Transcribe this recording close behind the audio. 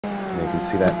can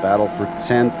see that battle for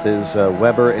 10th is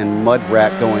Weber and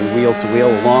Mudrat going wheel to wheel,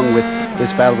 along with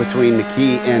this battle between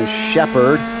McKee and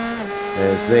Shepard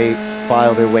as they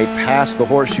file their way past the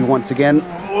horseshoe once again.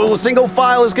 Oh, single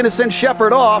file is going to send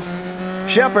Shepard off.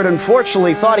 Shepard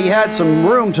unfortunately thought he had some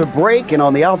room to brake, and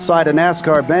on the outside of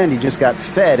NASCAR Bend, he just got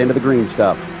fed into the green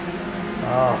stuff.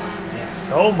 Oh, man,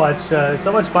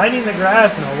 so much binding the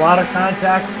grass and a lot of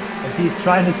contact as he's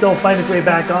trying to still find his way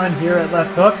back on here at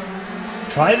left hook.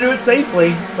 Trying to do it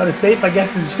safely, but as safe, I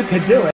guess, as you could do it.